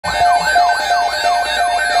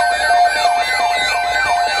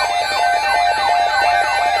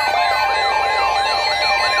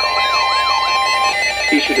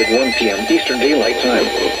1 p.m. Eastern Daylight Time.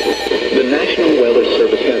 The National Weather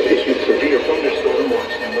Service has issued severe thunderstorm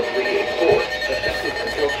watch number 384, effective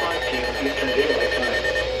until 5 p.m. Eastern Daylight Time.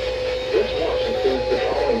 This watch includes the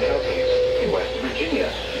following counties in West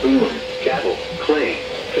Virginia: Boone, Cabell, Clay,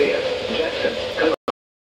 Fayette, Jackson,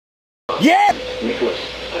 Nicholas,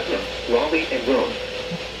 Putnam, Raleigh, and Rome.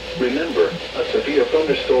 Remember, a severe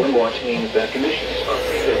thunderstorm watch means that conditions are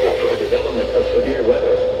favorable for the development of severe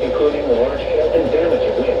weather, including large hail and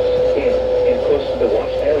damaging winds in and close to the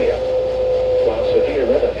watch area. While severe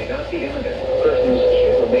weather may not be imminent, persons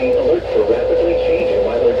should remain alert for rapidly changing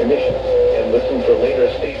weather conditions and listen for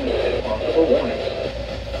later statements and possible warnings.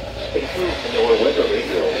 Stay tuned to our weather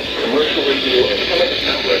radio, commercial radio, and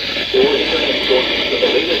television outlets, or internet sources for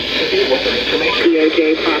the latest severe weather information.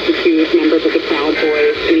 DOJ prosecutes members of the Proud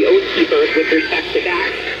Boys and the Oath Keepers with respect to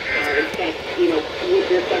that.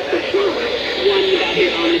 With respect to one that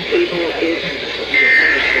is on the table is...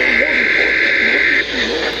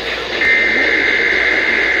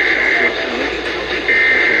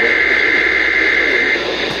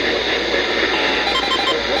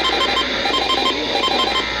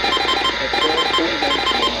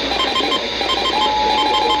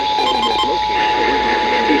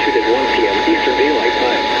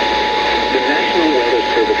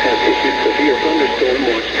 Severe thunderstorm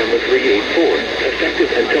watch number 384, effective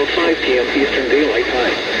until 5 p.m. Eastern Daylight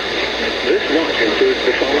Time. This watch includes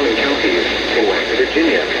the following counties in West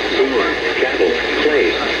Virginia: Boone, Cabell,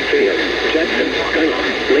 Clay, Fayette, Jackson,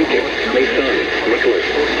 Lincoln, Mason, Nicholas,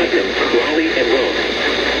 Putnam, Raleigh, and Rome.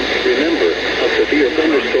 Remember, a severe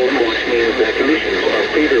thunderstorm watch means that conditions are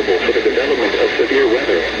favorable for the development of severe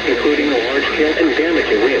weather, including large hail and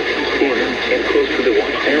damaging winds in and close to the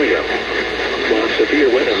watch area. While severe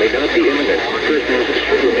weather may not be imminent, persons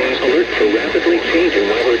should remain alert for rapidly changing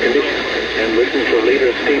weather conditions and listen for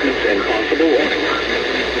later statements and possible warnings.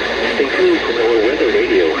 Stay tuned to our weather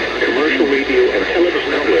radio, commercial radio, and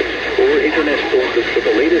television outlets, or internet sources for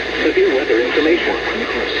the latest severe weather information.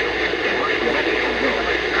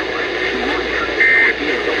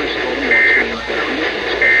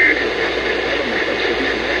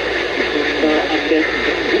 This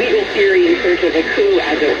legal theory in search of a coup,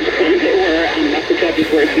 as it were, that's the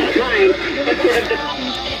judge's words, not mine, but sort of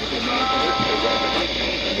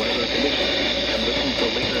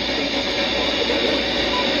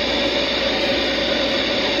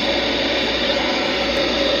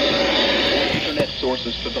internet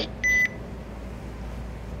sources for the...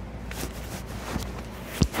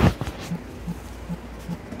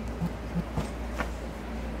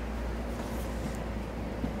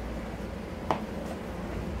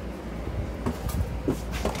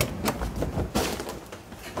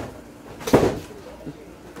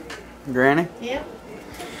 Granny? Yep.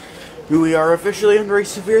 We are officially under a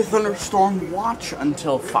severe thunderstorm watch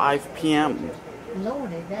until 5 p.m.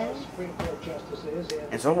 Lord, it does.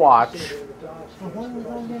 It's a watch. Well, when are we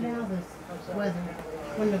going to get out of this weather?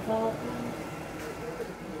 When the fall comes?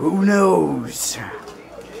 Who knows?